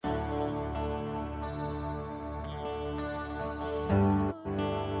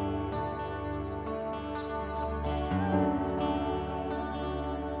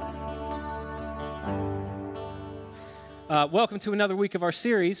Welcome to another week of our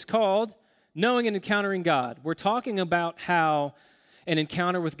series called Knowing and Encountering God. We're talking about how an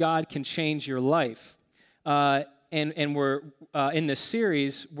encounter with God can change your life. And we're in this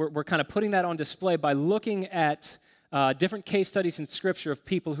series, we're kind of putting that on display by looking at different case studies in Scripture of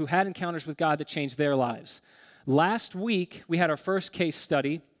people who had encounters with God that changed their lives. Last week, we had our first case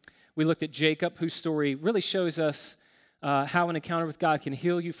study. We looked at Jacob, whose story really shows us how an encounter with God can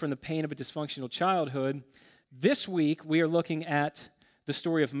heal you from the pain of a dysfunctional childhood. This week, we are looking at the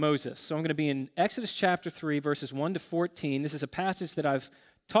story of Moses. So I'm going to be in Exodus chapter 3, verses 1 to 14. This is a passage that I've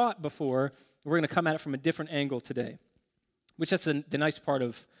taught before. We're going to come at it from a different angle today, which that's the nice part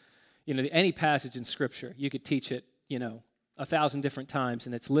of, any passage in Scripture. You could teach it, 1,000 different times,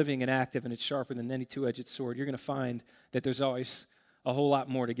 and it's living and active, and it's sharper than any two-edged sword. You're going to find that there's always a whole lot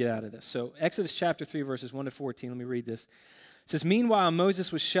more to get out of this. So Exodus chapter 3, verses 1 to 14. Let me read this. It says, "Meanwhile,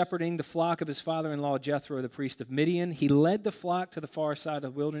 Moses was shepherding the flock of his father-in-law Jethro, the priest of Midian. He led the flock to the far side of the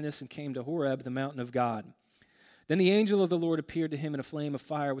wilderness and came to Horeb, the mountain of God. Then the angel of the Lord appeared to him in a flame of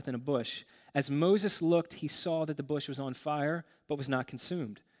fire within a bush. As Moses looked, he saw that the bush was on fire, but was not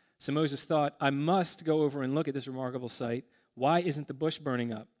consumed. So Moses thought, 'I must go over and look at this remarkable sight. Why isn't the bush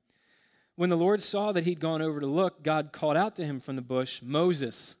burning up?' When the Lord saw that he'd gone over to look, God called out to him from the bush,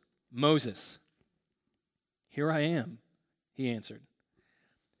 'Moses, Moses.' 'Here I am,' he answered.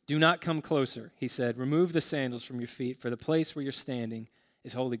 'Do not come closer,' he said. 'Remove the sandals from your feet, for the place where you're standing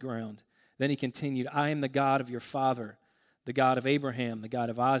is holy ground.' Then he continued, 'I am the God of your father, the God of Abraham, the God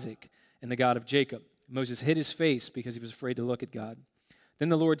of Isaac, and the God of Jacob.' Moses hid his face because he was afraid to look at God. Then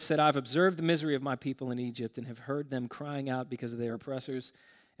the Lord said, 'I've observed the misery of my people in Egypt and have heard them crying out because of their oppressors,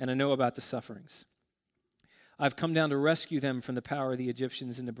 and I know about the sufferings. I've come down to rescue them from the power of the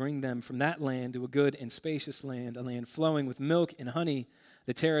Egyptians and to bring them from that land to a good and spacious land, a land flowing with milk and honey,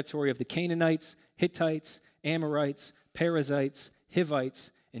 the territory of the Canaanites, Hittites, Amorites, Perizzites,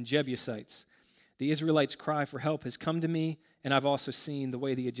 Hivites, and Jebusites. The Israelites' cry for help has come to me, and I've also seen the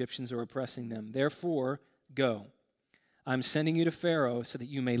way the Egyptians are oppressing them. Therefore, go. I'm sending you to Pharaoh so that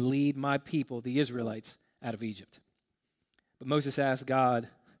you may lead my people, the Israelites, out of Egypt.' But Moses asked God,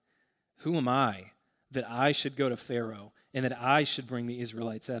 'Who am I that I should go to Pharaoh and that I should bring the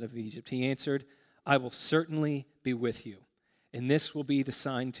Israelites out of Egypt?' He answered, 'I will certainly be with you, and this will be the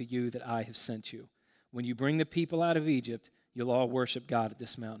sign to you that I have sent you. When you bring the people out of Egypt, you'll all worship God at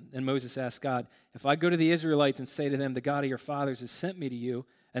this mountain.' Then Moses asked God, 'If I go to the Israelites and say to them, the God of your fathers has sent me to you,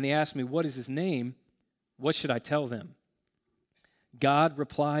 and they ask me, what is his name, what should I tell them?' God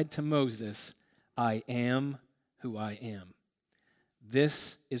replied to Moses, 'I am who I am.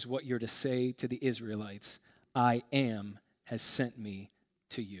 This is what you're to say to the Israelites. I am has sent me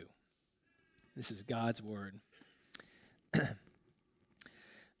to you.'" This is God's word.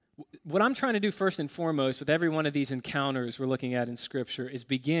 What I'm trying to do first and foremost with every one of these encounters we're looking at in Scripture is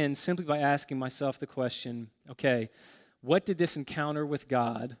begin simply by asking myself the question, okay, what did this encounter with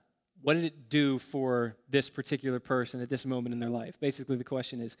God, what did it do for this particular person at this moment in their life? Basically, the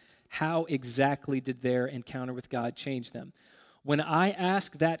question is, how exactly did their encounter with God change them? When I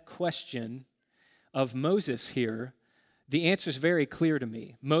ask that question of Moses here, the answer is very clear to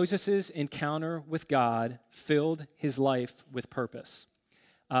me. Moses' encounter with God filled his life with purpose.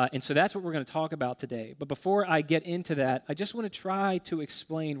 And so that's what we're going to talk about today. But before I get into that, I just want to try to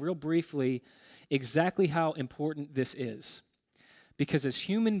explain real briefly exactly how important this is. Because as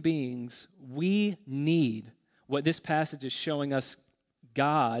human beings, we need what this passage is showing us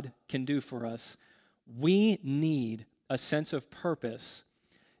God can do for us. We need a sense of purpose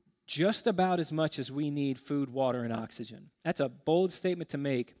just about as much as we need food, water, and oxygen. That's a bold statement to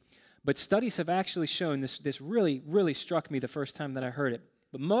make, but studies have actually shown, this really, really struck me the first time that I heard it,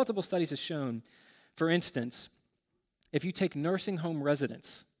 but multiple studies have shown, for instance, if you take nursing home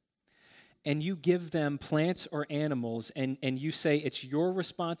residents and you give them plants or animals and you say it's your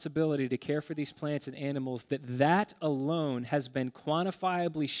responsibility to care for these plants and animals, that alone has been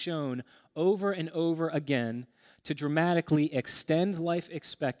quantifiably shown over and over again to dramatically extend life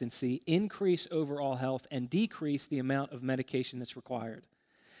expectancy, increase overall health, and decrease the amount of medication that's required.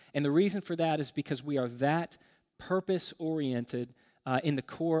 And the reason for that is because we are that purpose-oriented in the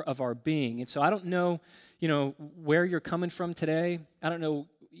core of our being. And so I don't know, where you're coming from today. I don't know,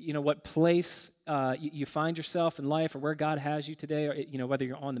 what place you find yourself in life or where God has you today, or, whether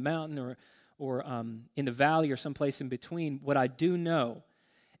you're on the mountain or in the valley or someplace in between. What I do know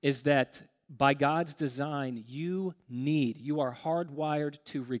is that by God's design, you are hardwired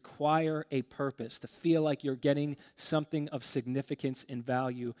to require a purpose, to feel like you're getting something of significance and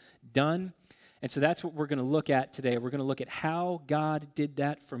value done. And so that's what we're going to look at today. We're going to look at how God did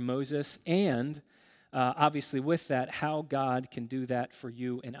that for Moses and obviously with that, how God can do that for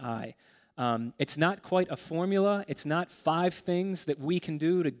you and I. It's not quite a formula. It's not 5 things that we can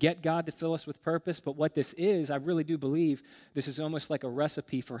do to get God to fill us with purpose. But what this is, I really do believe this is almost like a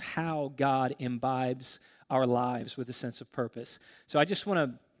recipe for how God imbibes our lives with a sense of purpose. So I just want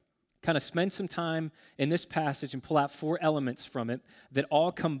to kind of spend some time in this passage and pull out 4 elements from it that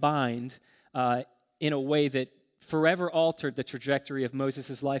all combined in a way that forever altered the trajectory of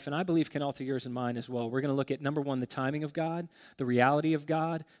Moses' life, and I believe can alter yours and mine as well. We're going to look at, number 1, the timing of God, the reality of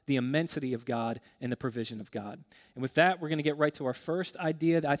God, the immensity of God, and the provision of God. And with that, we're going to get right to our first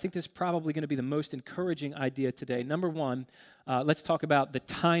idea. I think this is probably going to be the most encouraging idea today. Number 1, let's talk about the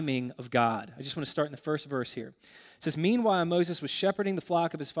timing of God. I just want to start in the first verse here. It says, "Meanwhile, Moses was shepherding the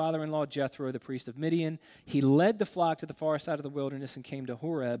flock of his father-in-law Jethro, the priest of Midian. He led the flock to the far side of the wilderness and came to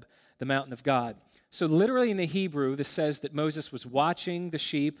Horeb, the mountain of God." So literally in the Hebrew, this says that Moses was watching the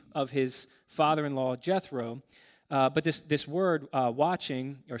sheep of his father-in-law Jethro. But this word,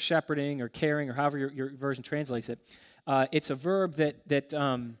 watching or shepherding or caring or however your version translates it, it's a verb that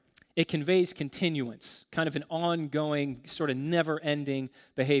it conveys continuance, kind of an ongoing, sort of never-ending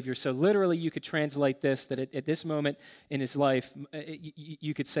behavior. So literally you could translate this, that at this moment in his life,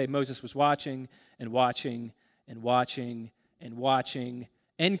 you could say Moses was watching and watching and watching and watching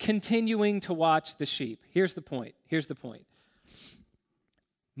and continuing to watch the sheep. Here's the point.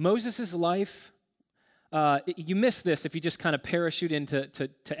 Moses' life, you miss this if you just kind of parachute into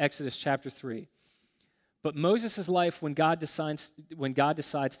Exodus chapter 3. But Moses' life, when God decides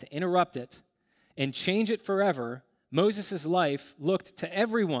to interrupt it and change it forever, Moses' life looked to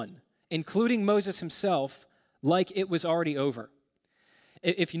everyone, including Moses himself, like it was already over.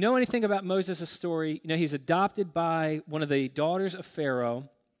 If you know anything about Moses' story, you know he's adopted by one of the daughters of Pharaoh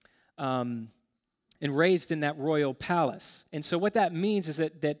and raised in that royal palace. And so what that means is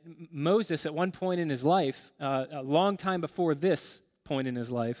that Moses, at one point in his life, a long time before this point in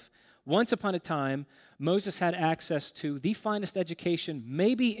his life, once upon a time, Moses had access to the finest education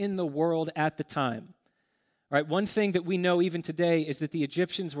maybe in the world at the time. Right? One thing that we know even today is that the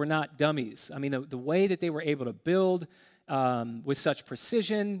Egyptians were not dummies. I mean, the way that they were able to build with such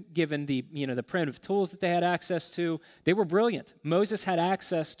precision, given the primitive tools that they had access to, they were brilliant. Moses had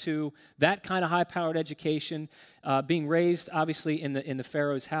access to that kind of high-powered education. Being raised, obviously, in the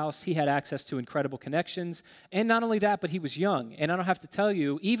Pharaoh's house, he had access to incredible connections. And not only that, but he was young. And I don't have to tell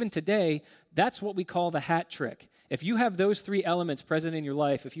you, even today, that's what we call the hat trick. If you have those 3 elements present in your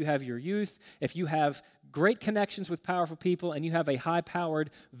life, if you have your youth, if you have great connections with powerful people, and you have a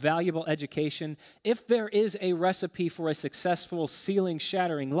high-powered, valuable education, if there is a recipe for a successful,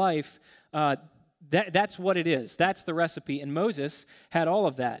 ceiling-shattering life, that's what it is. That's the recipe, and Moses had all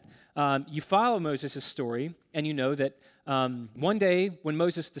of that. You follow Moses' story, and you know that one day when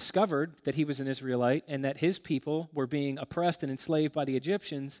Moses discovered that he was an Israelite and that his people were being oppressed and enslaved by the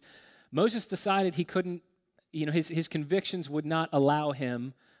Egyptians, Moses decided he couldn't, his convictions would not allow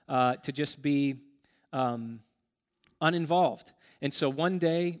him to just be uninvolved. And so one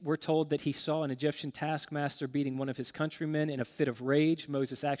day, we're told that he saw an Egyptian taskmaster beating one of his countrymen. In a fit of rage,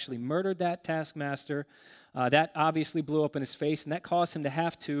 Moses actually murdered that taskmaster. That obviously blew up in his face, and that caused him to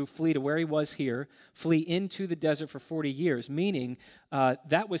have to flee to where he was here, flee into the desert for 40 years, meaning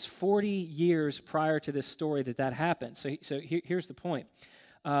that was 40 years prior to this story that happened. So here's the point.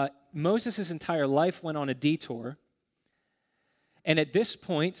 Moses' entire life went on a detour. And at this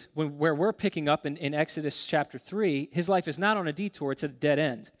point, where we're picking up in Exodus chapter 3, his life is not on a detour, it's at a dead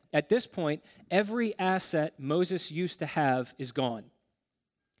end. At this point, every asset Moses used to have is gone.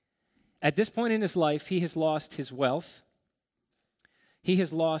 At this point in his life, he has lost his wealth, he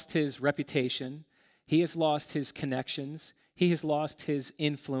has lost his reputation, he has lost his connections, he has lost his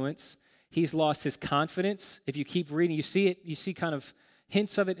influence, he's lost his confidence. If you keep reading, you see kind of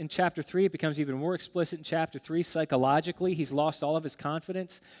hints of it in chapter 3. It becomes even more explicit in chapter 3. Psychologically, he's lost all of his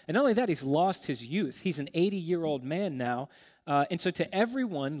confidence. And not only that, he's lost his youth. He's an 80-year-old man now. And so to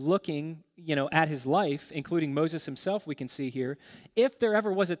everyone looking, at his life, including Moses himself, we can see here, if there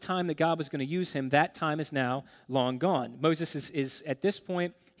ever was a time that God was going to use him, that time is now long gone. Moses is at this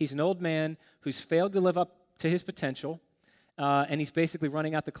point, he's an old man who's failed to live up to his potential. And he's basically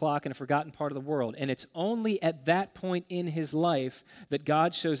running out the clock in a forgotten part of the world. And it's only at that point in his life that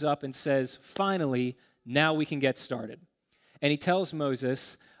God shows up and says, finally, now we can get started. And he tells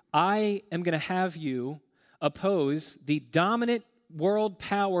Moses, I am going to have you oppose the dominant world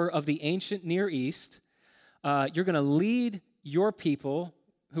power of the ancient Near East. You're going to lead your people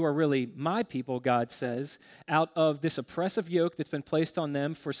who are really my people, God says, out of this oppressive yoke that's been placed on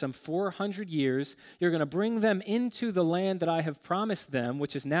them for some 400 years. You're going to bring them into the land that I have promised them,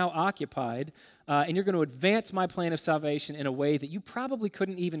 which is now occupied, and you're going to advance my plan of salvation in a way that you probably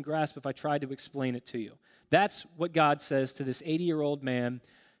couldn't even grasp if I tried to explain it to you. That's what God says to this 80-year-old man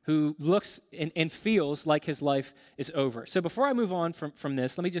who looks and feels like his life is over. So before I move on from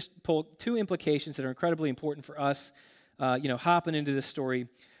this, let me just pull two implications that are incredibly important for us hopping into this story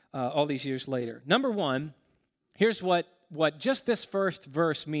all these years later. Number one, here's what just this first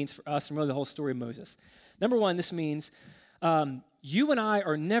verse means for us and really the whole story of Moses. Number one, this means you and I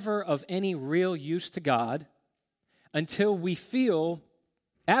are never of any real use to God until we feel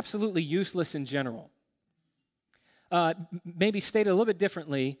absolutely useless in general. Maybe stated a little bit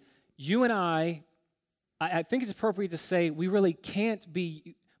differently, you and I think it's appropriate to say we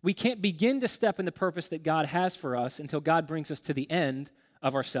can't begin to step in the purpose that God has for us until God brings us to the end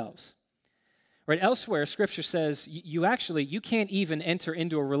of ourselves. Right? Elsewhere, Scripture says you can't even enter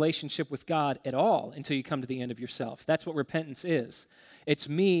into a relationship with God at all until you come to the end of yourself. That's what repentance is. It's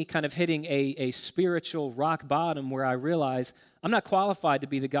me kind of hitting a spiritual rock bottom where I realize I'm not qualified to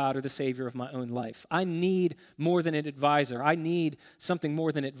be the God or the Savior of my own life. I need more than an advisor. I need something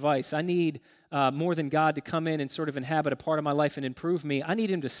more than advice. I need more than God to come in and sort of inhabit a part of my life and improve me. I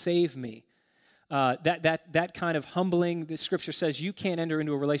need Him to save me. That kind of humbling, the Scripture says you can't enter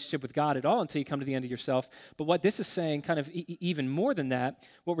into a relationship with God at all until you come to the end of yourself. But what this is saying, kind of even more than that,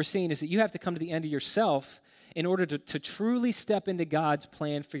 what we're seeing is that you have to come to the end of yourself in order to truly step into God's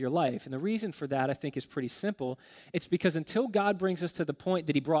plan for your life. And the reason for that, I think, is pretty simple. It's because until God brings us to the point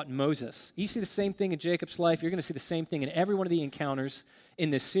that He brought Moses, you see the same thing in Jacob's life, you're going to see the same thing in every one of the encounters in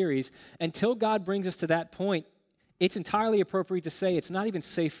this series. Until God brings us to that point, it's entirely appropriate to say it's not even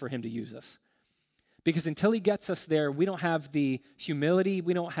safe for Him to use us. Because until He gets us there, we don't have the humility,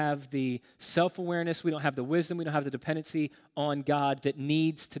 we don't have the self-awareness, we don't have the wisdom, we don't have the dependency on God that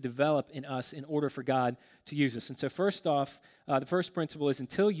needs to develop in us in order for God to use us. And so first off, the first principle is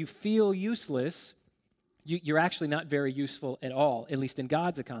until you feel useless, you're actually not very useful at all, at least in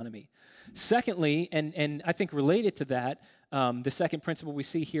God's economy. Secondly, and I think related to that, the second principle we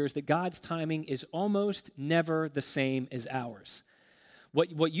see here is that God's timing is almost never the same as ours.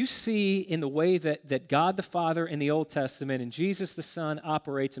 What you see in the way that God the Father in the Old Testament and Jesus the Son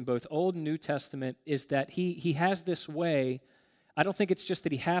operates in both Old and New Testament is that he has this way. I don't think it's just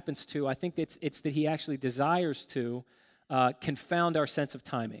that He happens to. I think it's that He actually desires to confound our sense of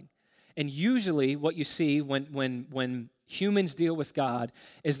timing. And usually what you see when humans deal with God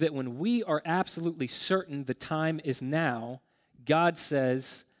is that when we are absolutely certain the time is now, God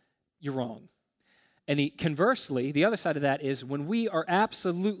says, you're wrong. And conversely, the other side of that is when we are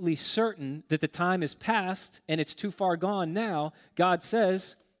absolutely certain that the time is past and it's too far gone now, God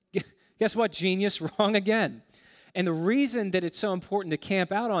says, guess what, genius, wrong again. And the reason that it's so important to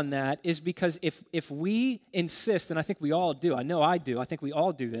camp out on that is because if we insist, and I think we all do, I know I do, I think we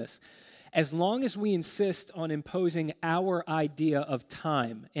all do this, as long as we insist on imposing our idea of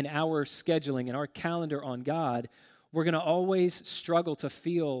time and our scheduling and our calendar on God, we're going to always struggle to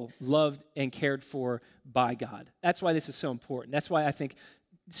feel loved and cared for by God. That's why this is so important. That's why I think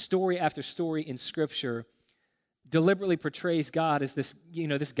story after story in Scripture deliberately portrays God as this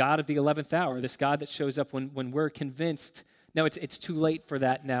God of the 11th hour, this God that shows up when we're convinced, no, it's too late for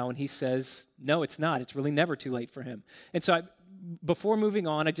that now. And He says, no, it's not. It's really never too late for Him. And so before moving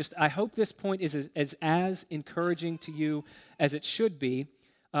on, I hope this point is as encouraging to you as it should be.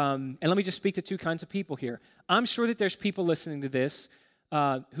 And let me just speak to two kinds of people here. I'm sure that there's people listening to this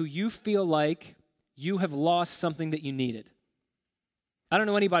who you feel like you have lost something that you needed. I don't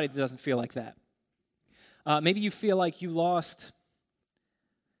know anybody that doesn't feel like that. Maybe you feel like you lost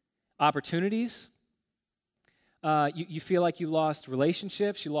opportunities. You feel like you lost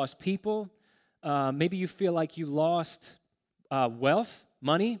relationships, you lost people. Maybe you feel like you lost wealth,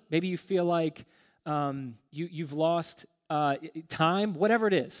 money. Maybe you feel like you've lost time, whatever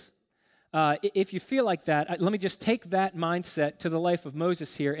it is. If you feel like that, let me just take that mindset to the life of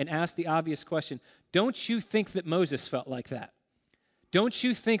Moses here and ask the obvious question. Don't you think that Moses felt like that? Don't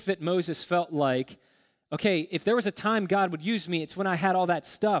you think that Moses felt like, okay, if there was a time God would use me, it's when I had all that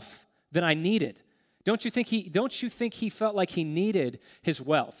stuff that I needed. Don't you think he felt like he needed his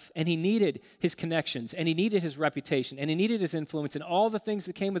wealth, and he needed his connections, and he needed his reputation, and he needed his influence, and all the things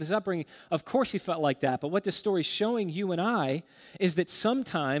that came with his upbringing? Of course he felt like that. But what this story is showing you and I is that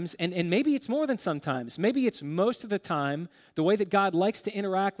sometimes, and maybe it's more than sometimes, maybe it's most of the time, the way that God likes to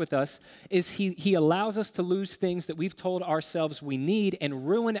interact with us is he allows us to lose things that we've told ourselves we need and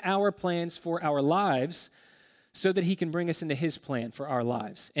ruin our plans for our lives so that he can bring us into his plan for our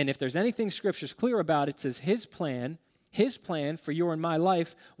lives. And if there's anything Scripture's clear about, it says his plan for your and my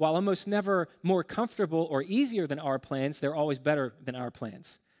life, while almost never more comfortable or easier than our plans, they're always better than our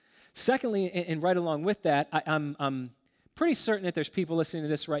plans. Secondly, and right along with that, I'm pretty certain that there's people listening to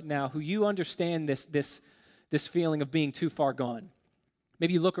this right now who you understand this feeling of being too far gone.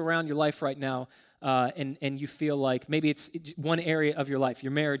 Maybe you look around your life right now and you feel like maybe it's one area of your life.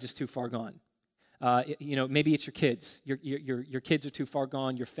 Your marriage is too far gone. Maybe it's your kids. Your kids are too far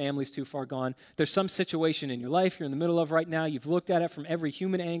gone. Your family's too far gone. There's some situation in your life you're in the middle of right now. You've looked at it from every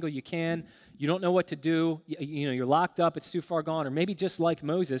human angle you can. You don't know what to do. You're locked up. It's too far gone. Or maybe just like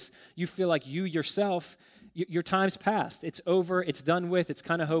Moses, you feel like you yourself, your time's passed. It's over. It's done with. It's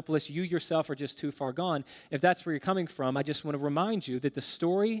kind of hopeless. You yourself are just too far gone. If that's where you're coming from, I just want to remind you that the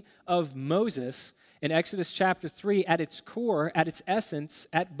story of Moses in Exodus chapter 3, at its core, at its essence,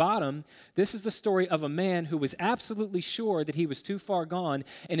 at bottom, this is the story of a man who was absolutely sure that he was too far gone,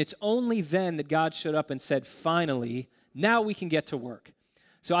 and it's only then that God showed up and said, finally, now we can get to work.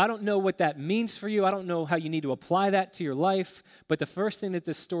 So I don't know what that means for you. I don't know how you need to apply that to your life, but the first thing that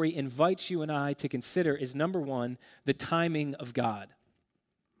this story invites you and I to consider is, number one, the timing of God.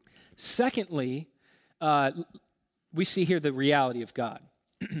 Secondly, we see here the reality of God.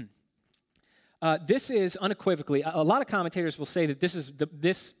 This is unequivocally, a lot of commentators will say that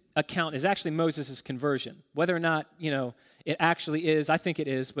this account is actually Moses' conversion. Whether or not, it actually is, I think it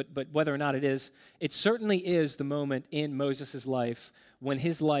is, but whether or not it is, it certainly is the moment in Moses' life when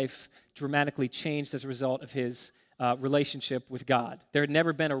his life dramatically changed as a result of his relationship with God. There had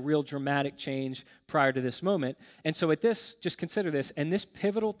never been a real dramatic change prior to this moment. And so at this, just consider this, in this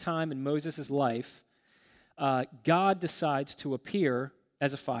pivotal time in Moses' life, God decides to appear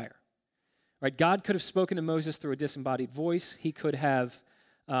as a fire. Right? God could have spoken to Moses through a disembodied voice. He could have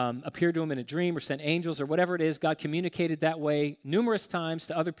appeared to him in a dream or sent angels or whatever it is. God communicated that way numerous times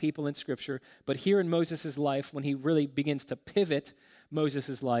to other people in Scripture. But here in Moses' life, when he really begins to pivot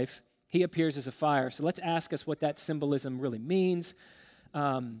Moses' life, he appears as a fire. So let's ask us what that symbolism really means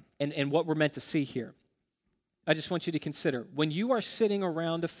and what we're meant to see here. I just want you to consider, when you are sitting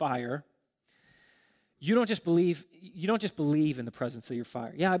around a fire, you don't just believe in the presence of your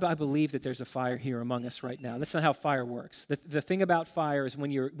fire. Yeah, I believe that there's a fire here among us right now. That's not how fire works. The thing about fire is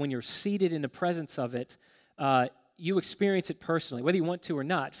when you're seated in the presence of it, you experience it personally, whether you want to or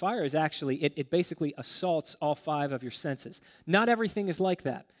not. Fire is actually, it basically assaults all five of your senses. Not everything is like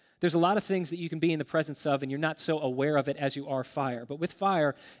that. There's a lot of things that you can be in the presence of and you're not so aware of it as you are fire. But with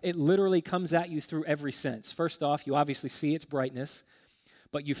fire, it literally comes at you through every sense. First off, you obviously see its brightness,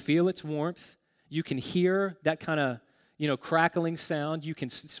 but you feel its warmth. You can hear that kind of, crackling sound.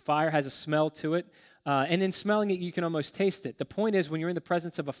 Fire has a smell to it. And in smelling it, you can almost taste it. The point is, when you're in the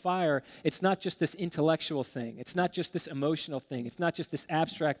presence of a fire, it's not just this intellectual thing. It's not just this emotional thing. It's not just this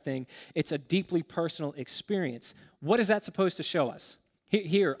abstract thing. It's a deeply personal experience. What is that supposed to show us?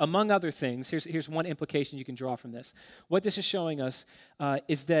 Here, among other things, here's one implication you can draw from this. What this is showing us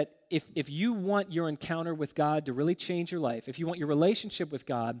is that if you want your encounter with God to really change your life, if you want your relationship with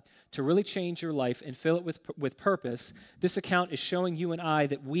God to really change your life and fill it with purpose, this account is showing you and I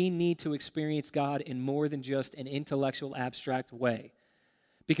that we need to experience God in more than just an intellectual, abstract way.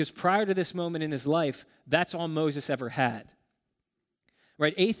 Because prior to this moment in his life, that's all Moses ever had.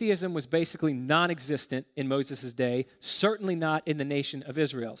 Right? Atheism was basically non-existent in Moses' day, certainly not in the nation of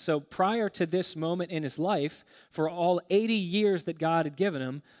Israel. So prior to this moment in his life, for all 80 years that God had given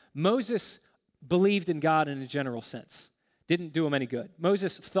him, Moses believed in God in a general sense. Didn't do him any good.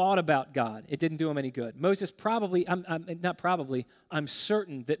 Moses thought about God. It didn't do him any good. Moses I'm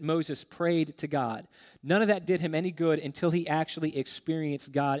certain that Moses prayed to God. None of that did him any good until he actually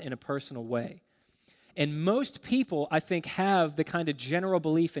experienced God in a personal way. And most people, I think, have the kind of general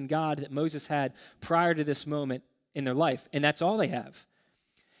belief in God that Moses had prior to this moment in their life, and that's all they have.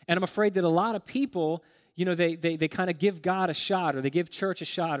 And I'm afraid that a lot of people, they kind of give God a shot, or they give church a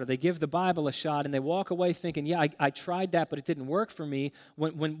shot, or they give the Bible a shot, and they walk away thinking, yeah, I tried that, but it didn't work for me,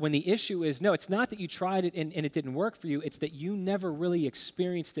 when the issue is, no, it's not that you tried it and it didn't work for you, it's that you never really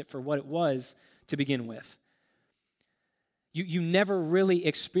experienced it for what it was to begin with. You never really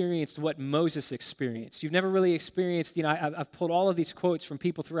experienced what Moses experienced. You've never really experienced, I've pulled all of these quotes from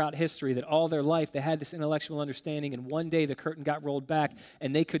people throughout history that all their life they had this intellectual understanding, and one day the curtain got rolled back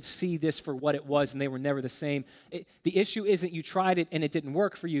and they could see this for what it was, and they were never the same. The issue isn't you tried it and it didn't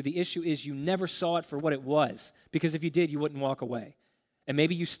work for you. The issue is you never saw it for what it was, because if you did, you wouldn't walk away. And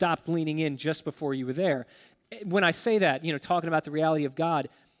maybe you stopped leaning in just before you were there. When I say that, talking about the reality of God,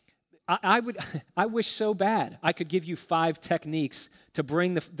 I wish so bad I could give you 5 techniques to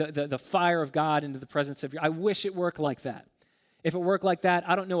bring the fire of God into the presence of you. I wish it worked like that. If it worked like that,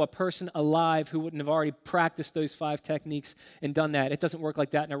 I don't know a person alive who wouldn't have already practiced those 5 techniques and done that. It doesn't work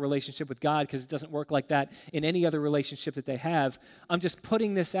like that in a relationship with God because it doesn't work like that in any other relationship that they have. I'm just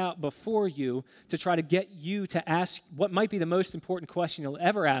putting this out before you to try to get you to ask what might be the most important question you'll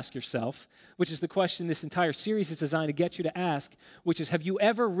ever ask yourself, which is the question this entire series is designed to get you to ask, which is, have you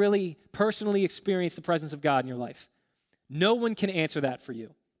ever really personally experienced the presence of God in your life? No one can answer that for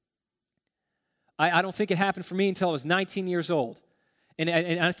you. I don't think it happened for me until I was 19 years old. And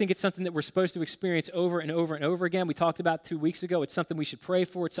I think it's something that we're supposed to experience over and over and over again. We talked about 2 weeks ago. It's something we should pray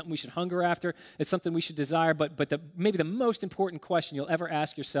for. It's something we should hunger after. It's something we should desire. But maybe the most important question you'll ever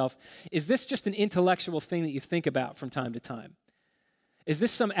ask yourself, is this just an intellectual thing that you think about from time to time? Is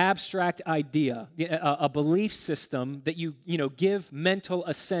this some abstract idea, a belief system that you give mental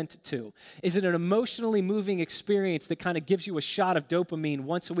assent to? Is it an emotionally moving experience that kind of gives you a shot of dopamine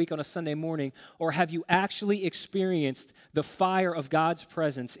once a week on a Sunday morning? Or have you actually experienced the fire of God's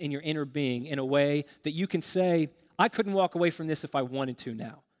presence in your inner being in a way that you can say, I couldn't walk away from this if I wanted to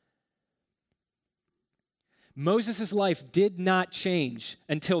now? Moses' life did not change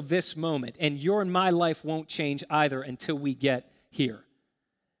until this moment, and your and my life won't change either until we get here.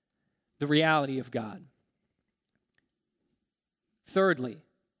 The reality of God. Thirdly,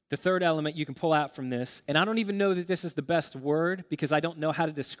 the third element you can pull out from this, and I don't even know that this is the best word because I don't know how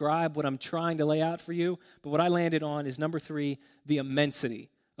to describe what I'm trying to lay out for you, but what I landed on is number 3, the immensity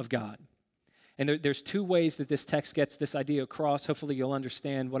of God. And there's 2 ways that this text gets this idea across. Hopefully you'll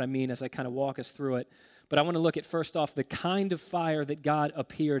understand what I mean as I kind of walk us through it. But I want to look at, first off, the kind of fire that God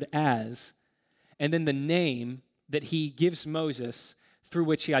appeared as, and then the name that he gives Moses through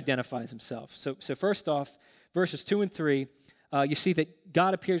which he identifies himself. So first off, verses 2 and 3, you see that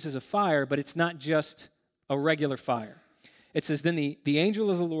God appears as a fire, but it's not just a regular fire. It says, then the angel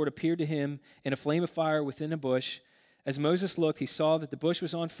of the Lord appeared to him in a flame of fire within a bush. As Moses looked, he saw that the bush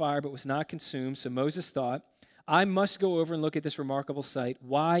was on fire but was not consumed. So Moses thought, I must go over and look at this remarkable sight.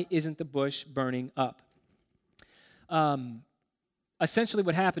 Why isn't the bush burning up? Essentially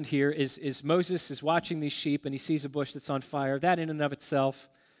what happened here is Moses is watching these sheep and he sees a bush that's on fire. That in and of itself,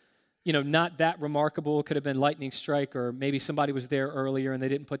 not that remarkable. It could have been lightning strike, or maybe somebody was there earlier and they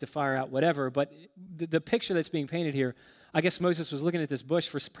didn't put the fire out, whatever. But the picture that's being painted here, I guess Moses was looking at this bush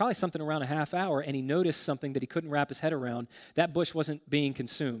for probably something around a half hour, and he noticed something that he couldn't wrap his head around. That bush wasn't being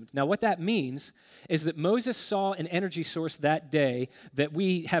consumed. Now, what that means is that Moses saw an energy source that day that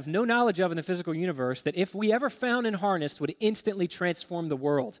we have no knowledge of in the physical universe, that if we ever found and harnessed would instantly transform the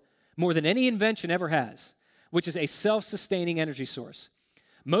world more than any invention ever has, which is a self-sustaining energy source.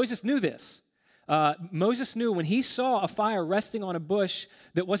 Moses knew this. Moses knew when he saw a fire resting on a bush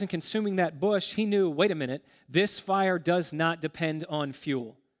that wasn't consuming that bush, he knew, wait a minute, this fire does not depend on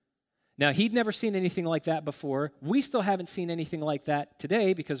fuel. Now, he'd never seen anything like that before. We still haven't seen anything like that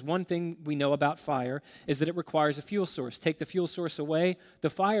today because one thing we know about fire is that it requires a fuel source. Take the fuel source away, the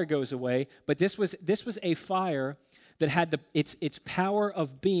fire goes away. But this was a fire that had its power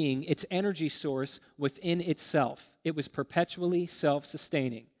of being, its energy source within itself. It was perpetually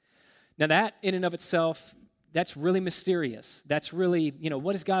self-sustaining. Now that in and of itself, that's really mysterious. That's really,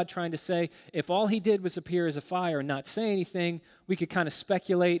 what is God trying to say? If all he did was appear as a fire and not say anything, we could kind of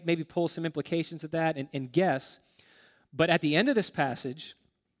speculate, maybe pull some implications of that and guess. But at the end of this passage,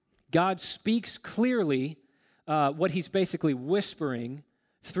 God speaks clearly what he's basically whispering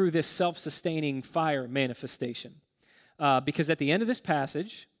through this self-sustaining fire manifestation. Because at the end of this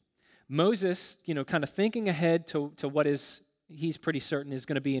passage, Moses, kind of thinking ahead to what he's pretty certain is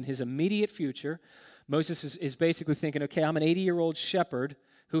going to be in his immediate future. Moses is basically thinking, okay, I'm an 80-year-old shepherd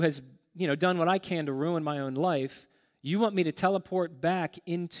who has, done what I can to ruin my own life. You want me to teleport back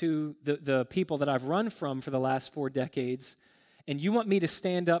into the people that I've run from for the last 4 decades, and you want me to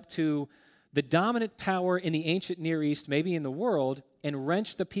stand up to the dominant power in the ancient Near East, maybe in the world, and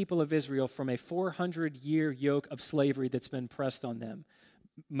wrench the people of Israel from a 400-year yoke of slavery that's been pressed on them.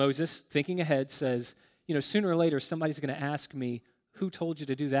 Moses, thinking ahead, says, sooner or later, somebody's going to ask me, who told you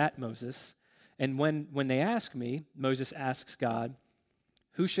to do that, Moses? And when they ask me, Moses asks God,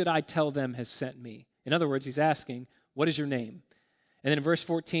 who should I tell them has sent me? In other words, he's asking, what is your name? And then in verse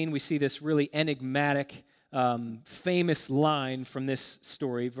 14, we see this really enigmatic, famous line from this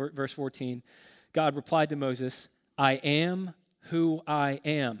story. Verse 14, God replied to Moses, I am who I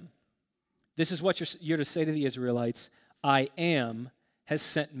am. This is what you're to say to the Israelites, I am has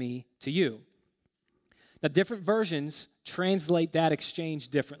sent me to you. Now, different versions translate that exchange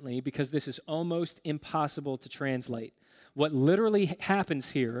differently because this is almost impossible to translate. What literally happens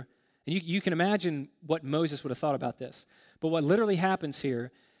here And you can imagine what Moses would have thought about this. But what literally happens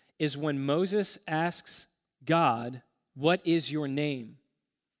here is when Moses asks God, "What is your name?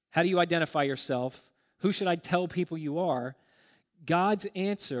 How do you identify yourself? Who should I tell people you are?" God's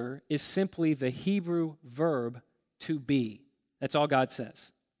answer is simply the Hebrew verb to be. That's all God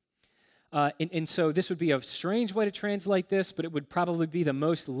says. And so this would be a strange way to translate this, but it would probably be the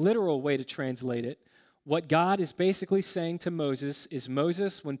most literal way to translate it. What God is basically saying to Moses is,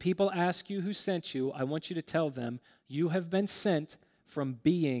 Moses, when people ask you who sent you, I want you to tell them, you have been sent from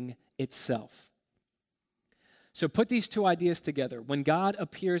being itself. So put these two ideas together. When God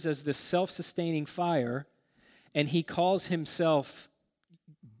appears as this self-sustaining fire, and he calls himself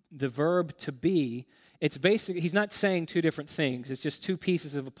the verb to be, it's basically, he's not saying two different things. It's just two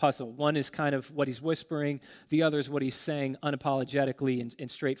pieces of a puzzle. One is kind of what he's whispering. The other is what he's saying unapologetically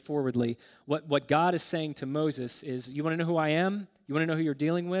and straightforwardly. What God is saying to Moses is, you want to know who I am? You want to know who you're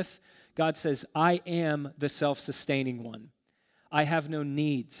dealing with? God says, I am the self-sustaining one. I have no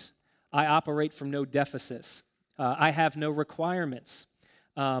needs. I operate from no deficits. I have no requirements.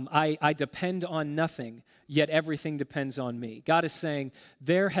 I depend on nothing, yet everything depends on me. God is saying,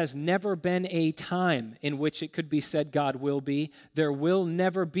 there has never been a time in which it could be said God will be. There will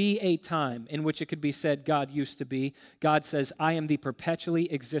never be a time in which it could be said God used to be. God says, I am the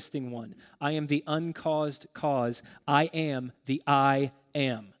perpetually existing one. I am the uncaused cause. I am the I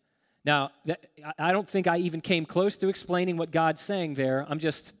am. Now, I don't think I even came close to explaining what God's saying there. I'm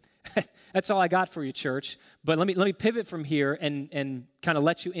just... That's all I got for you, church. But let me pivot from here and kind of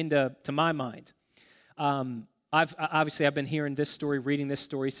let you into my mind. I've been hearing this story, reading this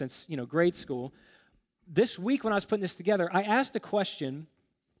story since grade school. This week when I was putting this together, I asked a question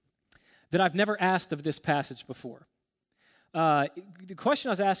that I've never asked of this passage before. The question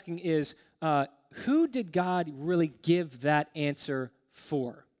I was asking is, who did God really give that answer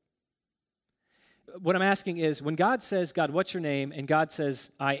for? What I'm asking is, when God says, God, what's your name? And God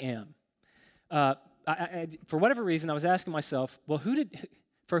says, I am. For whatever reason, I was asking myself, well,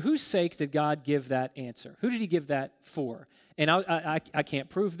 for whose sake did God give that answer? Who did he give that for? And I can't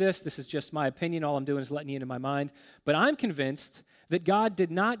prove this. This is just my opinion. All I'm doing is letting you into my mind. But I'm convinced that God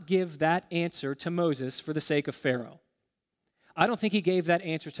did not give that answer to Moses for the sake of Pharaoh. I don't think he gave that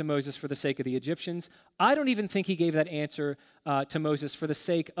answer to Moses for the sake of the Egyptians. I don't even think he gave that answer to Moses for the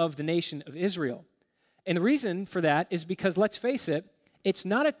sake of the nation of Israel. And the reason for that is because, let's face it, it's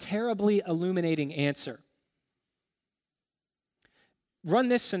not a terribly illuminating answer. Run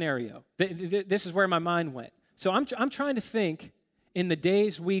this scenario. This is where my mind went. So I'm trying to think in the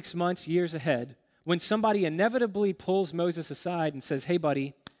days, weeks, months, years ahead, when somebody inevitably pulls Moses aside and says, hey,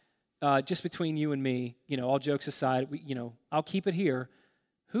 buddy, just between you and me, all jokes aside, I'll keep it here.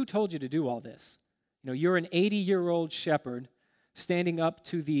 Who told you to do all this? You're an 80-year-old shepherd standing up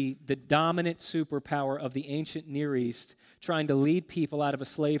to the dominant superpower of the ancient Near East, trying to lead people out of a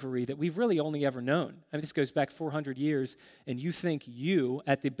slavery that we've really only ever known. I mean, this goes back 400 years, and you think you,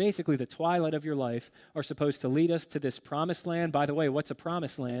 at basically the twilight of your life, are supposed to lead us to this promised land. By the way, what's a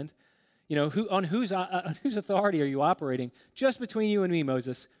promised land? On whose authority are you operating? Just between you and me,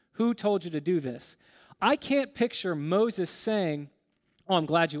 Moses, who told you to do this? I can't picture Moses saying, oh, I'm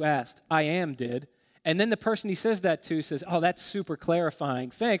glad you asked. I am did. And then the person he says that to says, oh, that's super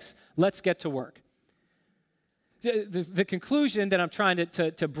clarifying. Thanks, let's get to work. The conclusion that I'm trying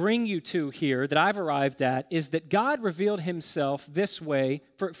to bring you to here, that I've arrived at, is that God revealed himself this way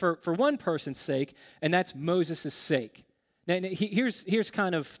for one person's sake, and that's Moses' sake. Now, here's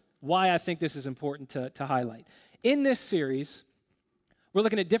kind of why I think this is important to highlight. In this series, we're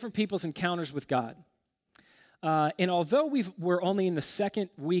looking at different people's encounters with God. And although we're only in the second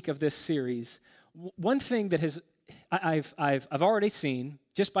week of this series, one thing that I've already seen,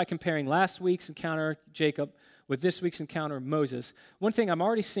 just by comparing last week's encounter, Jacob, with this week's encounter, Moses, one thing I'm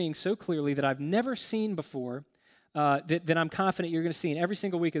already seeing so clearly that I've never seen before, that I'm confident you're going to see in every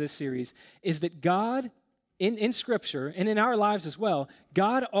single week of this series, is that God, in Scripture, and in our lives as well,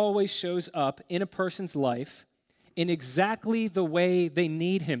 God always shows up in a person's life in exactly the way they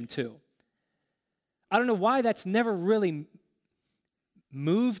need him to. I don't know why that's never really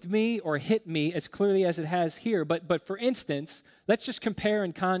moved me or hit me as clearly as it has here. But for instance, let's just compare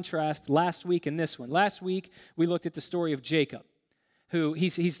and contrast last week and this one. Last week, we looked at the story of Jacob, who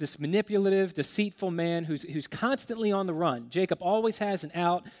he's this manipulative, deceitful man who's constantly on the run. Jacob always has an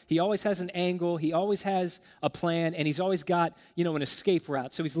out. He always has an angle. He always has a plan, and he's always got, an escape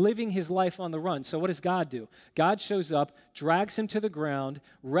route. So he's living his life on the run. So what does God do? God shows up, drags him to the ground,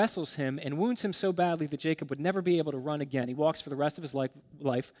 wrestles him, and wounds him so badly that Jacob would never be able to run again. He walks for the rest of his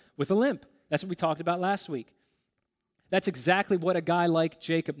life with a limp. That's what we talked about last week. That's exactly what a guy like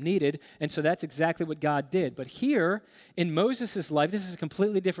Jacob needed, and so that's exactly what God did. But here in Moses' life, this is a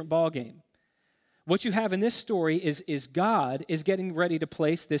completely different ballgame. What you have in this story is God is getting ready to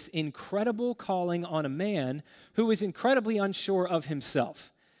place this incredible calling on a man who is incredibly unsure of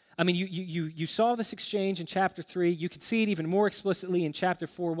himself. I mean, you saw this exchange in chapter 3. You could see it even more explicitly in chapter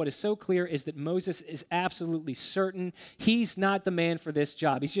 4. What is so clear is that Moses is absolutely certain he's not the man for this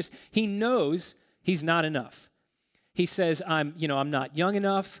job. He knows he's not enough. He says, I'm not young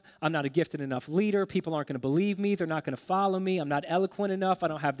enough. I'm not a gifted enough leader. People aren't going to believe me. They're not going to follow me. I'm not eloquent enough. I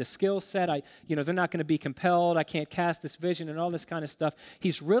don't have the skill set. They're not going to be compelled. I can't cast this vision and all this kind of stuff.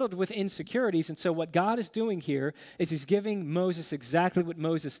 He's riddled with insecurities. And so what God is doing here is he's giving Moses exactly what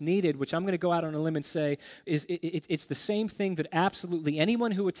Moses needed, which I'm going to go out on a limb and say is it's the same thing that absolutely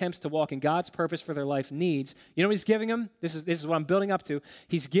anyone who attempts to walk in God's purpose for their life needs. You know what he's giving him? This is what I'm building up to.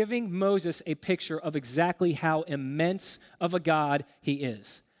 He's giving Moses a picture of exactly how immense of a God he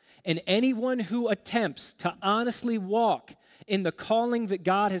is. And anyone who attempts to honestly walk in the calling that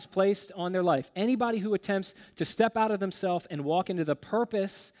God has placed on their life, anybody who attempts to step out of themselves and walk into the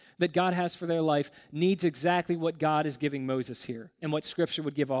purpose that God has for their life needs exactly what God is giving Moses here and what Scripture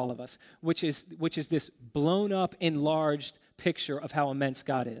would give all of us, which is this blown up, enlarged picture of how immense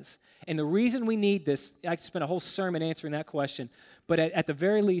God is. And the reason we need this, I could spend a whole sermon answering that question, but at the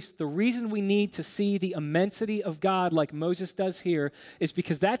very least, the reason we need to see the immensity of God like Moses does here is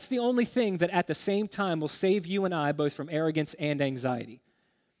because that's the only thing that at the same time will save you and I both from arrogance and anxiety.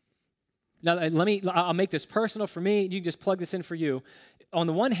 Now, I'll make this personal for me. You can just plug this in for you. On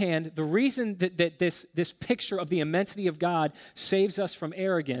the one hand, the reason that this picture of the immensity of God saves us from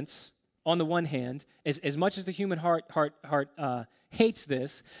arrogance, on the one hand, as much as the human heart hates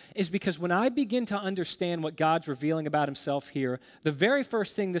this, is because when I begin to understand what God's revealing about himself here, the very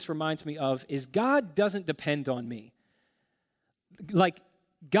first thing this reminds me of is God doesn't depend on me. Like,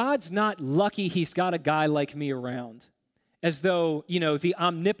 God's not lucky he's got a guy like me around. As though, the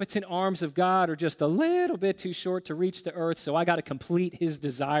omnipotent arms of God are just a little bit too short to reach the earth, so I got to complete his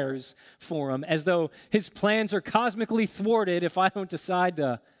desires for him. As though his plans are cosmically thwarted if I don't decide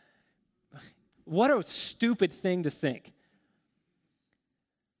to. What a stupid thing to think.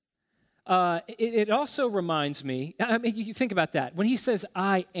 It also reminds me, you think about that. When he says,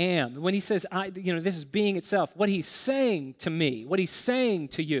 I am, when he says, this is being itself, what he's saying to me, what he's saying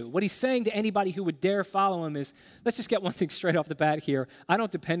to you, what he's saying to anybody who would dare follow him is, let's just get one thing straight off the bat here. I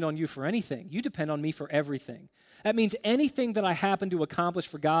don't depend on you for anything. You depend on me for everything. That means anything that I happen to accomplish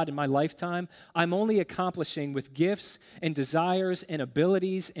for God in my lifetime, I'm only accomplishing with gifts and desires and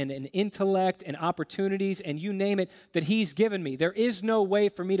abilities and an intellect and opportunities and you name it that he's given me. There is no way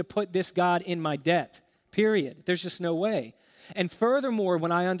for me to put this God in my debt, period. There's just no way. And furthermore,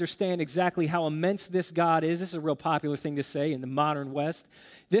 when I understand exactly how immense this God is, this is a real popular thing to say in the modern West,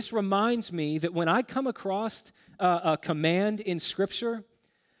 this reminds me that when I come across a command in Scripture,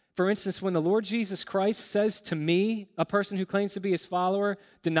 for instance, when the Lord Jesus Christ says to me, a person who claims to be his follower,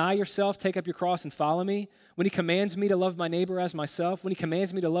 deny yourself, take up your cross and follow me, when he commands me to love my neighbor as myself, when he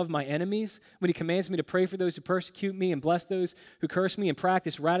commands me to love my enemies, when he commands me to pray for those who persecute me and bless those who curse me and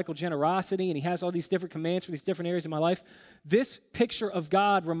practice radical generosity, and he has all these different commands for these different areas of my life, this picture of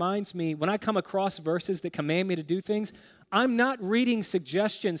God reminds me, when I come across verses that command me to do things, I'm not reading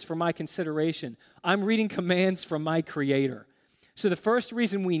suggestions for my consideration. I'm reading commands from my Creator. So the first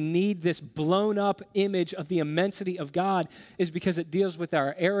reason we need this blown up image of the immensity of God is because it deals with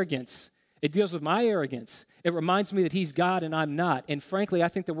our arrogance. It deals with my arrogance. It reminds me that he's God and I'm not. And frankly, I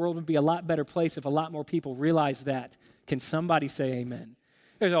think the world would be a lot better place if a lot more people realize that. Can somebody say amen?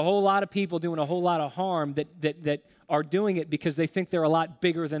 There's a whole lot of people doing a whole lot of harm that are doing it because they think they're a lot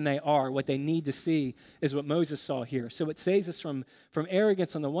bigger than they are. What they need to see is what Moses saw here. So it saves us from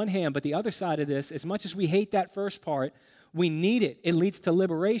arrogance on the one hand, but the other side of this, as much as we hate that first part, we need it. It leads to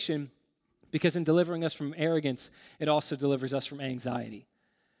liberation because in delivering us from arrogance, it also delivers us from anxiety.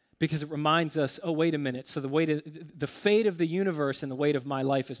 Because it reminds us, oh, wait a minute, so the fate of the universe and the weight of my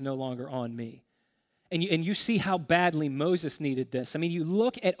life is no longer on me. And you see how badly Moses needed this. I mean, you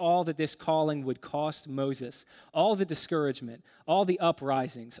look at all that this calling would cost Moses, all the discouragement, all the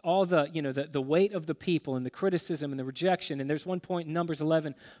uprisings, all the weight of the people and the criticism and the rejection. And there's one point in Numbers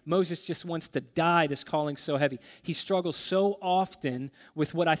 11, Moses just wants to die. This calling's so heavy. He struggles so often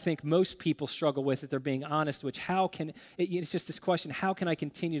with what I think most people struggle with, if they're being honest, which it's just this question, how can I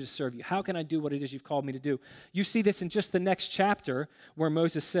continue to serve you? How can I do what it is you've called me to do? You see this in just the next chapter where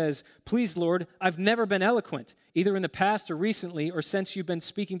Moses says, please, Lord, I've never never been eloquent, either in the past or recently, or since you've been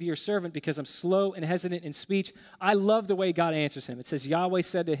speaking to your servant, because I'm slow and hesitant in speech. I love the way God answers him. It says, Yahweh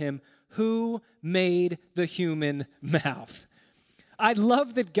said to him, who made the human mouth? I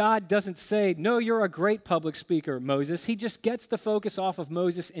love that God doesn't say, no, you're a great public speaker, Moses. He just gets the focus off of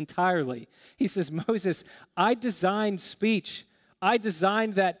Moses entirely. He says, Moses, I designed speech. I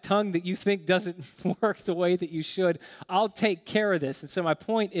designed that tongue that you think doesn't work the way that you should. I'll take care of this. And so my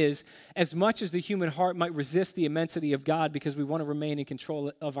point is, as much as the human heart might resist the immensity of God because we want to remain in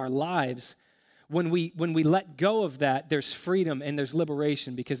control of our lives, when we let go of that, there's freedom and there's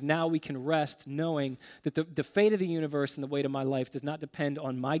liberation, because now we can rest knowing that the fate of the universe and the weight of my life does not depend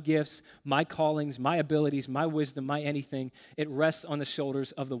on my gifts, my callings, my abilities, my wisdom, my anything. It rests on the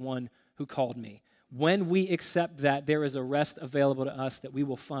shoulders of the one who called me. When we accept that, there is a rest available to us that we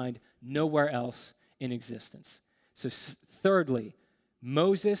will find nowhere else in existence. So thirdly,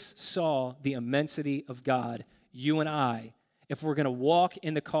 Moses saw the immensity of God. You and I, if we're going to walk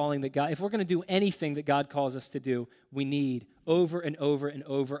in the calling that God, if we're going to do anything that God calls us to do, we need over and over and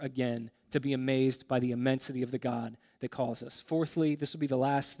over again to be amazed by the immensity of the God that calls us. Fourthly, this will be the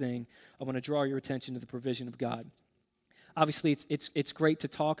last thing, I want to draw your attention to the provision of God. Obviously, it's great to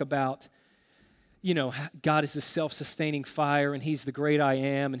talk about, God is the self-sustaining fire, and he's the great I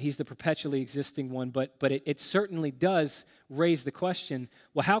am, and he's the perpetually existing one, but it certainly does raise the question,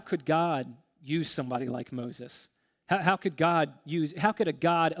 well, how could God use somebody like Moses? How could a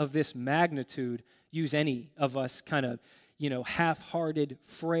God of this magnitude use any of us kind of, half-hearted,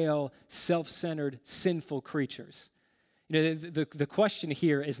 frail, self-centered, sinful creatures? The question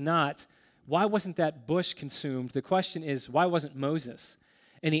here is not, why wasn't that bush consumed? The question is, why wasn't Moses?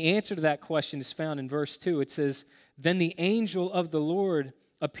 And the answer to that question is found in verse 2. It says, then the angel of the Lord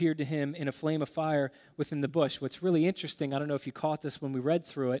appeared to him in a flame of fire within the bush. What's really interesting, I don't know if you caught this when we read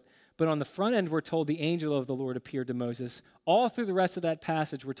through it, but on the front end, we're told the angel of the Lord appeared to Moses. All through the rest of that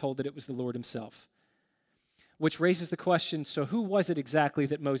passage, we're told that it was the Lord himself, which raises the question, so who was it exactly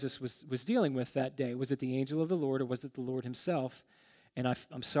that Moses was dealing with that day? Was it the angel of the Lord, or was it the Lord himself? And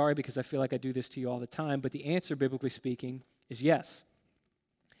I'm sorry, because I feel like I do this to you all the time, but the answer, biblically speaking, is yes.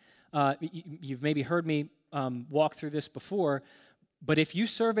 You've maybe heard me walk through this before, but if you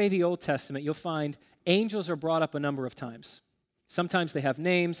survey the Old Testament, you'll find angels are brought up a number of times. Sometimes they have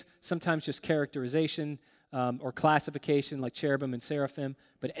names, sometimes just characterization or classification, like cherubim and seraphim.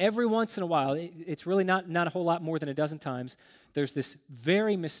 But every once in a while, it's really not a whole lot more than a dozen times, there's this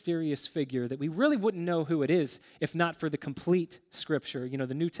very mysterious figure that we really wouldn't know who it is if not for the complete Scripture,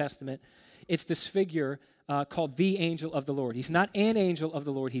 the New Testament. It's this figure called the angel of the Lord. He's not an angel of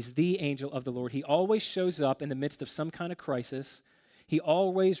the Lord, he's the angel of the Lord. He always shows up in the midst of some kind of crisis. He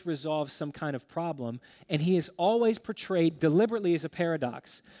always resolves some kind of problem, and he is always portrayed deliberately as a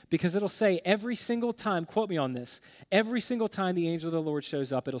paradox, because it'll say every single time, quote me on this, every single time the angel of the Lord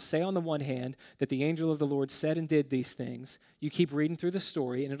shows up, it'll say on the one hand that the angel of the Lord said and did these things. You keep reading through the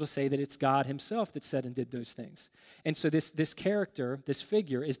story, and it'll say that it's God himself that said and did those things. And so this character, this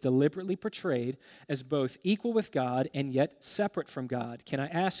figure, is deliberately portrayed as both equal with God and yet separate from God. Can I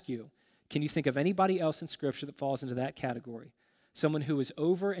ask you, can you think of anybody else in Scripture that falls into that category? Someone who is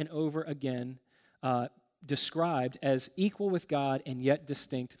over and over again described as equal with God and yet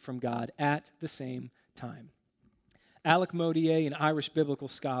distinct from God at the same time. Alec Modier, an Irish biblical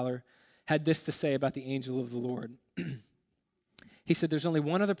scholar, had this to say about the angel of the Lord. He said, there's only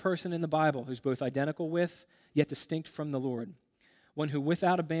one other person in the Bible who's both identical with, yet distinct from the Lord. One who,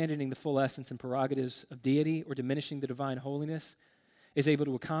 without abandoning the full essence and prerogatives of deity or diminishing the divine holiness, is able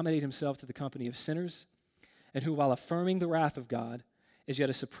to accommodate himself to the company of sinners, and who, while affirming the wrath of God, is yet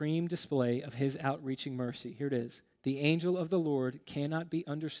a supreme display of his outreaching mercy. Here it is. The angel of the Lord cannot be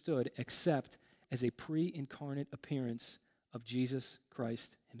understood except as a pre-incarnate appearance of Jesus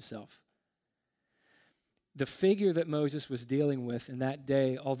Christ himself. The figure that Moses was dealing with in that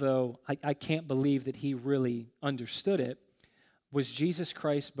day, although I can't believe that he really understood it, was Jesus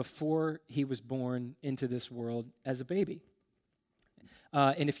Christ before he was born into this world as a baby.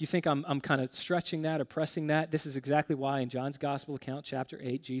 And if you think I'm kind of stretching that or pressing that, this is exactly why in John's Gospel account, chapter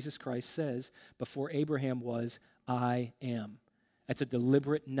 8, Jesus Christ says, before Abraham was, I am. That's a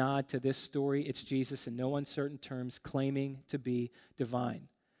deliberate nod to this story. It's Jesus in no uncertain terms claiming to be divine.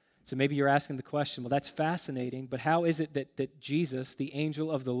 So maybe you're asking the question, well, that's fascinating, but how is it that Jesus, the angel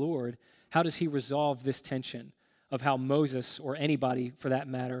of the Lord, how does he resolve this tension of how Moses, or anybody for that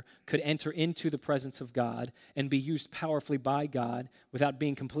matter, could enter into the presence of God and be used powerfully by God without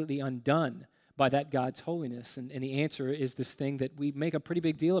being completely undone by that God's holiness? And the answer is this thing that we make a pretty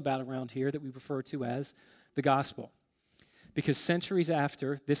big deal about around here that we refer to as the gospel. Because centuries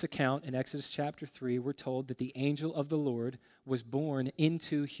after this account in Exodus chapter 3, we're told that the angel of the Lord was born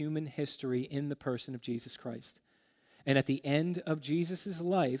into human history in the person of Jesus Christ. And at the end of Jesus'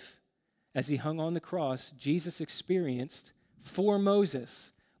 life, as he hung on the cross, Jesus experienced for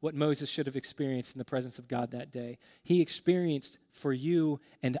Moses what Moses should have experienced in the presence of God that day. He experienced for you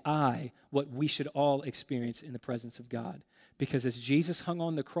and I what we should all experience in the presence of God. Because as Jesus hung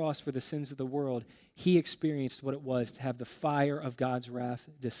on the cross for the sins of the world, he experienced what it was to have the fire of God's wrath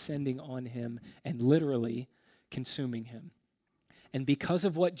descending on him and literally consuming him. And because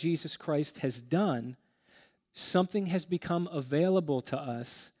of what Jesus Christ has done, something has become available to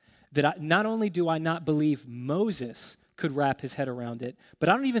us that not only do I not believe Moses could wrap his head around it, but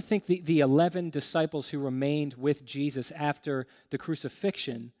I don't even think the 11 disciples who remained with Jesus after the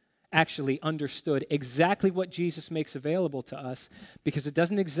crucifixion actually understood exactly what Jesus makes available to us, because it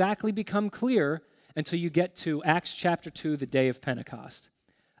doesn't exactly become clear until you get to Acts chapter 2, the day of Pentecost.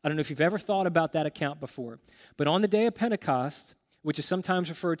 I don't know if you've ever thought about that account before, but on the day of Pentecost, which is sometimes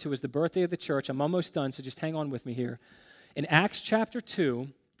referred to as the birthday of the church, I'm almost done, so just hang on with me here. In Acts chapter 2,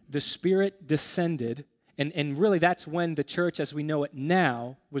 the Spirit descended, and really that's when the church as we know it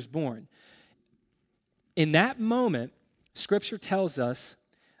now was born. In that moment, Scripture tells us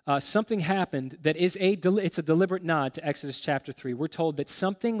something happened that is it's a deliberate nod to Exodus chapter 3. We're told that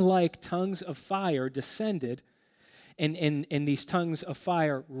something like tongues of fire descended, and these tongues of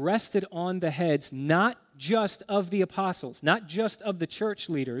fire rested on the heads not just of the apostles, not just of the church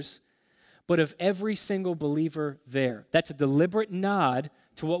leaders, but of every single believer there. That's a deliberate nod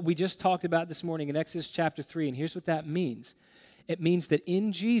to what we just talked about this morning in Exodus chapter 3, and here's what that means. It means that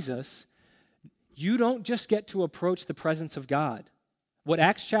in Jesus, you don't just get to approach the presence of God. What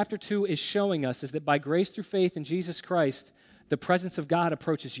Acts chapter 2 is showing us is that by grace through faith in Jesus Christ, the presence of God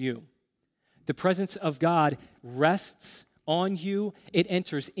approaches you. The presence of God rests on you. It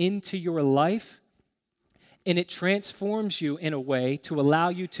enters into your life, and it transforms you in a way to allow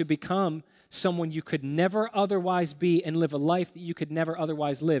you to become someone you could never otherwise be and live a life that you could never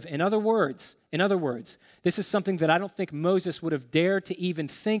otherwise live. In other words, this is something that I don't think Moses would have dared to even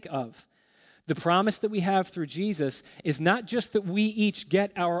think of. The promise that we have through Jesus is not just that we each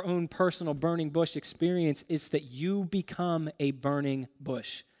get our own personal burning bush experience, it's that you become a burning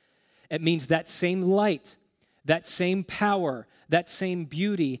bush. It means that same light, that same power, that same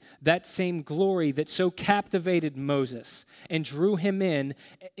beauty, that same glory that so captivated Moses and drew him in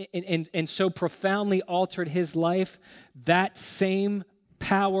and so profoundly altered his life, that same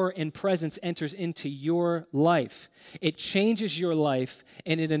power and presence enters into your life. It changes your life,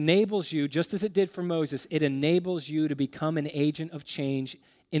 and it enables you, just as it did for Moses, it enables you to become an agent of change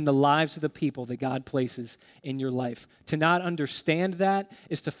in the lives of the people that God places in your life. To not understand that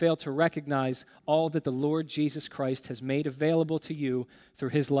is to fail to recognize all that the Lord Jesus Christ has made available to you through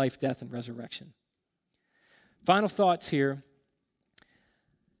his life, death, and resurrection. Final thoughts here.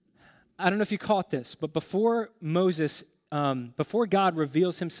 I don't know if you caught this, but before God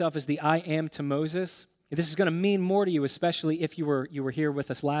reveals himself as the I am to Moses, this is going to mean more to you, especially if you were here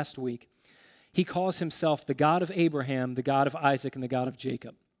with us last week. He calls himself the God of Abraham, the God of Isaac, and the God of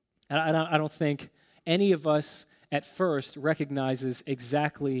Jacob. And I don't think any of us at first recognizes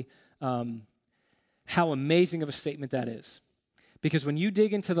exactly how amazing of a statement that is. Because when you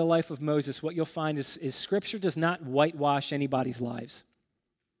dig into the life of Moses, what you'll find is Scripture does not whitewash anybody's lives.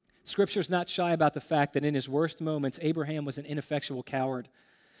 Scripture's not shy about the fact that in his worst moments, Abraham was an ineffectual coward.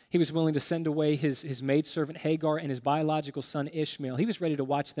 He was willing to send away his maidservant Hagar and his biological son Ishmael. He was ready to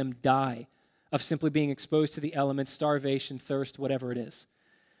watch them die of simply being exposed to the elements, starvation, thirst, whatever it is.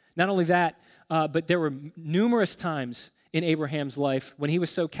 Not only that, but there were numerous times in Abraham's life when he was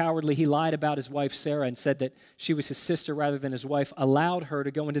so cowardly, he lied about his wife Sarah and said that she was his sister rather than his wife, allowed her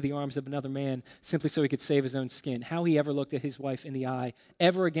to go into the arms of another man simply so he could save his own skin. How he ever looked at his wife in the eye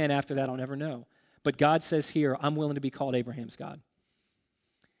ever again after that, I'll never know. But God says here, I'm willing to be called Abraham's God.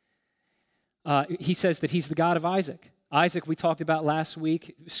 He says that he's the God of Isaac. Isaac, we talked about last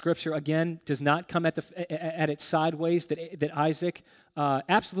week. Scripture, again, does not come at it sideways, that Isaac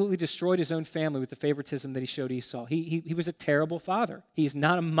absolutely destroyed his own family with the favoritism that he showed Esau. He was a terrible father. He's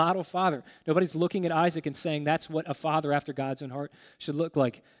not a model father. Nobody's looking at Isaac and saying that's what a father after God's own heart should look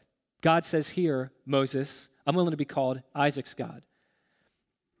like. God says here, Moses, I'm willing to be called Isaac's God.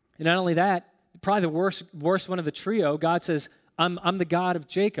 And not only that, probably the worst one of the trio, God says, I'm the God of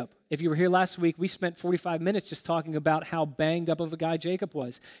Jacob. If you were here last week, we spent 45 minutes just talking about how banged up of a guy Jacob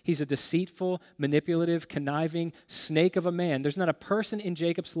was. He's a deceitful, manipulative, conniving snake of a man. There's not a person in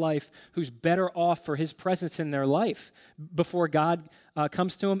Jacob's life who's better off for his presence in their life before God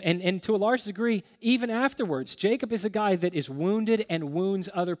comes to him. And to a large degree, even afterwards, Jacob is a guy that is wounded and wounds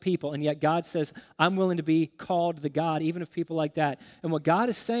other people. And yet God says, I'm willing to be called the God, even of people like that. And what God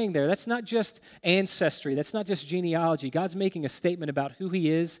is saying there, that's not just ancestry. That's not just genealogy. God's making a statement about who he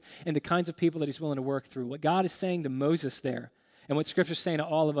is and the kinds of people that he's willing to work through. What God is saying to Moses there, and what Scripture's saying to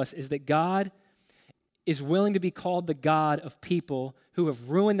all of us, is that God is willing to be called the God of people who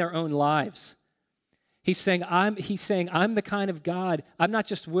have ruined their own lives. He's saying, I'm the kind of God, I'm not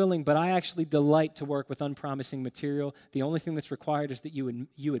just willing, but I actually delight to work with unpromising material. The only thing that's required is that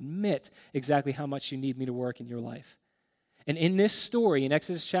you admit exactly how much you need me to work in your life. And in this story, in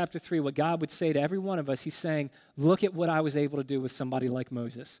Exodus chapter 3, what God would say to every one of us, he's saying, look at what I was able to do with somebody like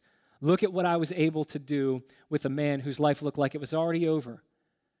Moses. Look at what I was able to do with a man whose life looked like it was already over.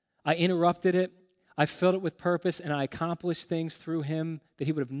 I interrupted it. I filled it with purpose, and I accomplished things through him that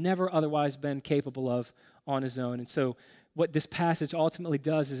he would have never otherwise been capable of on his own. And so what this passage ultimately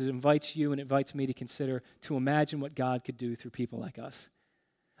does is it invites you and invites me to consider, to imagine what God could do through people like us.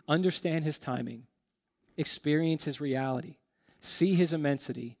 Understand his timing, experience his reality, see his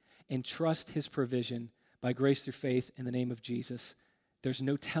immensity, and trust his provision by grace through faith in the name of Jesus. There's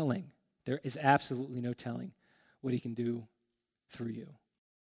no telling, there is absolutely no telling what he can do through you.